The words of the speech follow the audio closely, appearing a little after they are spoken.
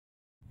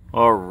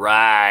All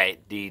right,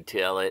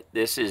 detail it.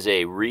 This is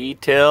a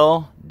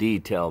retail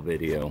detail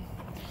video.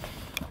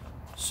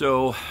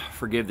 So,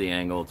 forgive the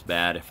angle, it's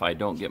bad. If I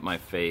don't get my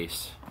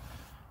face,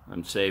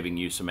 I'm saving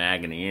you some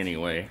agony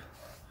anyway.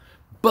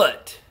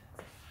 But,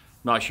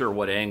 not sure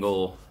what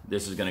angle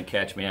this is gonna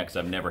catch me at because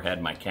I've never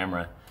had my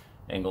camera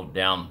angled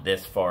down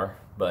this far.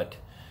 But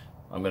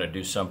I'm gonna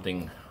do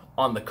something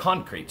on the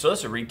concrete. So this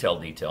is a retail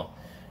detail.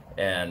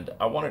 And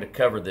I wanted to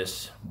cover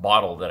this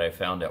bottle that I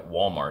found at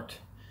Walmart.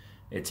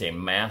 It's a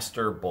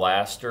Master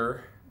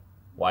Blaster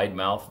wide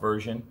mouth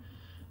version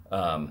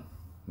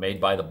made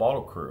by the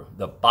Bottle Crew.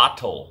 The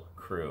Bottle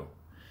Crew.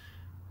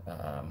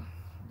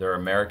 They're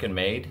American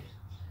made.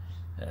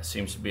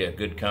 Seems to be a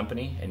good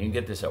company. And you can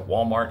get this at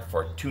Walmart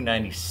for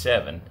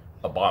 $2.97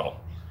 a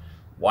bottle.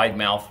 Wide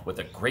mouth with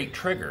a great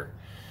trigger.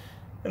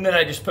 And then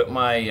I just put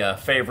my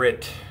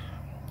favorite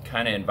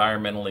kind of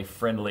environmentally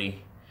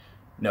friendly,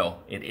 no,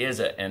 it is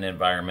an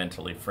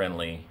environmentally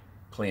friendly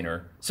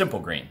cleaner, Simple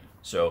Green.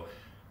 So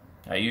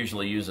I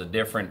usually use a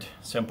different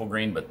Simple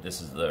Green, but this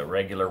is the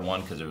regular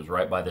one because it was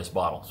right by this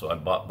bottle, so I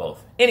bought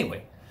both.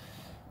 Anyway,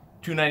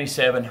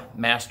 $2.97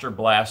 Master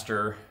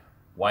Blaster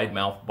wide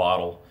mouth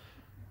bottle.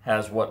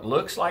 Has what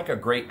looks like a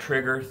great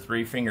trigger,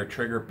 3-finger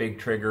trigger, big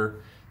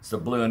trigger. It's the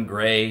blue and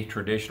gray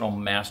traditional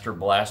Master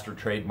Blaster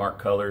trademark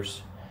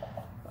colors.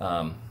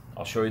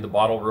 I'll show you the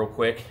bottle real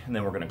quick, and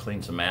then we're going to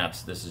clean some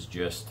mats. This is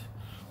just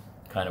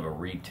kind of a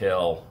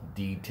retail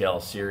detail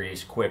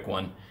series, quick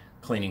one.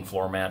 Cleaning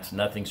floor mats,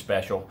 nothing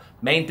special.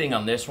 Main thing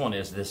on this one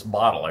is this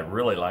bottle. I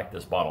really like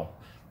this bottle.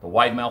 The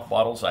wide mouth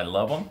bottles, I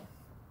love them.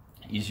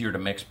 Easier to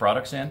mix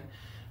products in.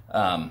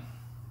 The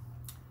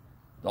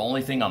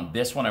only thing on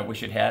this one I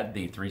wish it had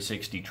the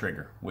 360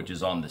 trigger, which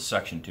is on the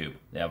suction tube.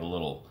 They have a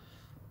little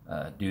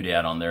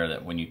doodad on there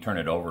that when you turn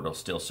it over, it'll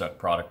still suck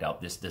product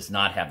out. This does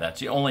not have that. It's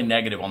the only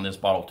negative on this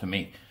bottle to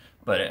me,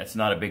 but it's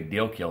not a big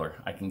deal killer.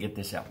 I can get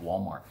this at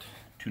Walmart,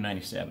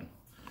 $2.97.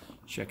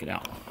 Check it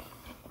out.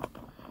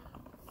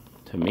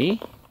 To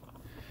me,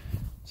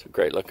 it's a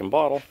great looking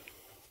bottle.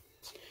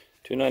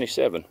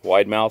 $2.97.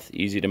 Wide mouth,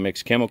 easy to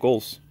mix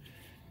chemicals.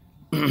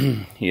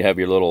 You have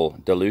your little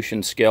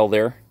dilution scale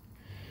there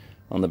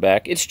on the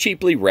back. It's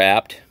cheaply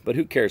wrapped, but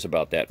who cares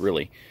about that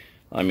really?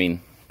 I mean,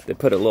 they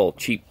put a little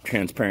cheap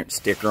transparent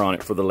sticker on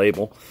it for the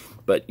label,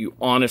 but you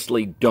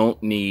honestly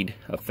don't need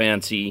a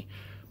fancy,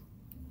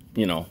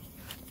 you know,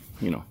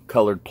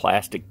 colored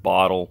plastic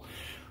bottle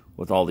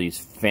with all these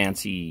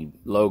fancy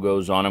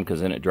logos on them,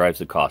 because then it drives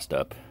the cost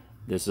up.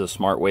 This is a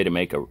smart way to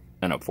make an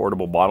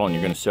affordable bottle, and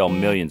you're going to sell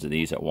millions of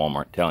these at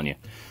Walmart, telling you.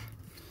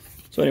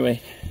 So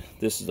anyway,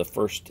 this is the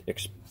first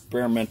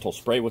experimental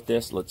spray with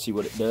this. Let's see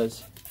what it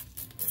does.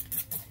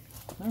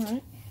 All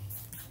right.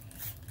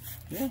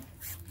 Yeah.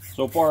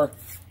 So far,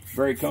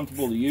 very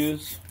comfortable to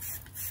use.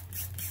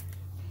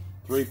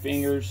 3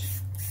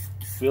 fingers.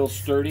 Feels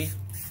sturdy.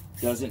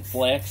 Doesn't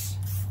flex.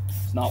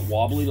 It's not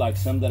wobbly like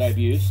some that I've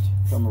used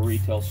from a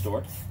retail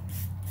store.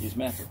 These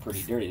mats are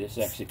pretty dirty. This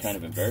is actually kind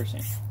of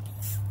embarrassing.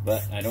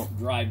 But I don't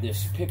drive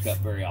this pickup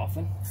very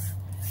often.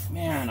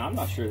 Man, I'm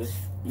not sure this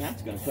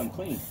mat's gonna come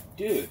clean.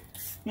 Dude.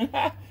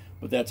 But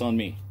that's on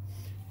me.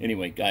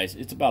 Anyway, guys,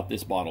 it's about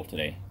this bottle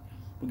today.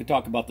 We could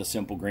talk about the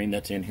Simple Green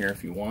that's in here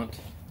if you want.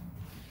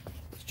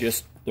 It's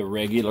just the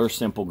regular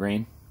Simple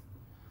Green.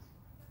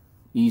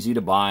 Easy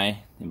to buy,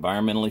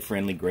 environmentally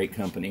friendly, great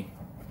company.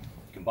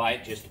 You can buy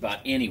it just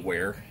about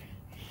anywhere.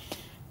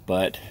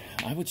 But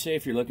I would say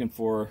if you're looking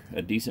for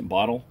a decent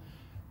bottle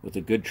with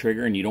a good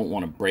trigger and you don't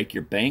want to break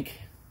your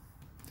bank,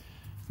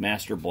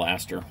 Master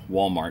Blaster,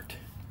 Walmart.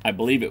 I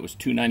believe it was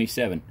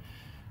 $2.97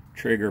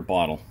 trigger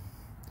bottle.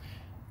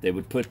 They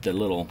would put the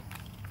little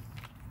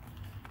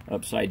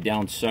upside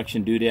down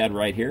suction doodad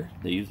right here.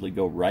 They usually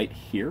go right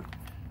here.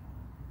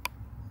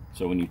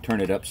 So when you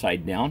turn it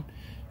upside down,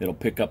 it'll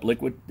pick up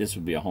liquid. This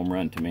would be a home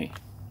run to me.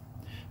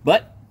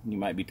 But you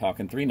might be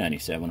talking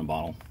 $3.97 a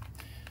bottle.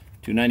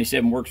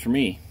 $2.97 works for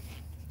me.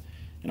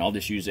 And I'll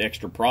just use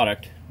extra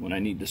product when I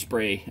need to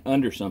spray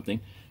under something.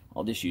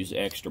 I'll just use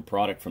extra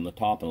product from the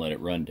top and let it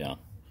run down.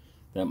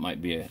 That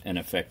might be an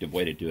effective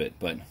way to do it.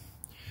 But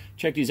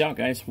check these out,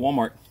 guys.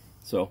 Walmart.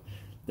 So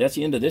that's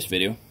the end of this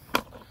video.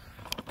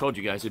 I told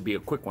you guys it'd be a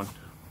quick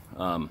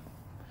one.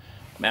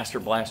 Master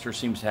Blaster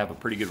seems to have a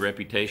pretty good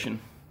reputation.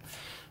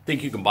 I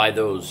think you can buy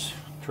those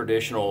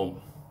traditional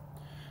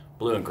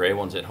blue and gray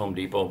ones at Home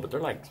Depot, but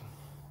they're like,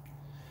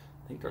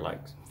 I think they're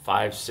like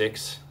 $5,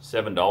 $6,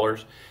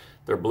 $7.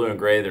 They're blue and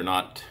gray. They're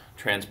not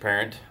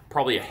transparent.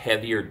 Probably a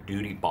heavier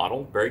duty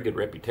bottle. Very good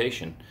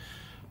reputation.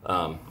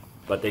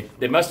 But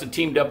they must have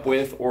teamed up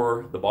with,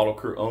 or the Bottle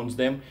Crew owns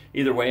them.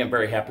 Either way, I'm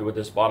very happy with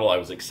this bottle. I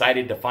was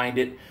excited to find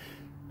it.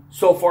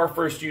 So far,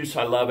 first use,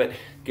 I love it.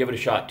 Give it a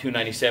shot.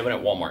 $2.97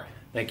 at Walmart.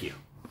 Thank you.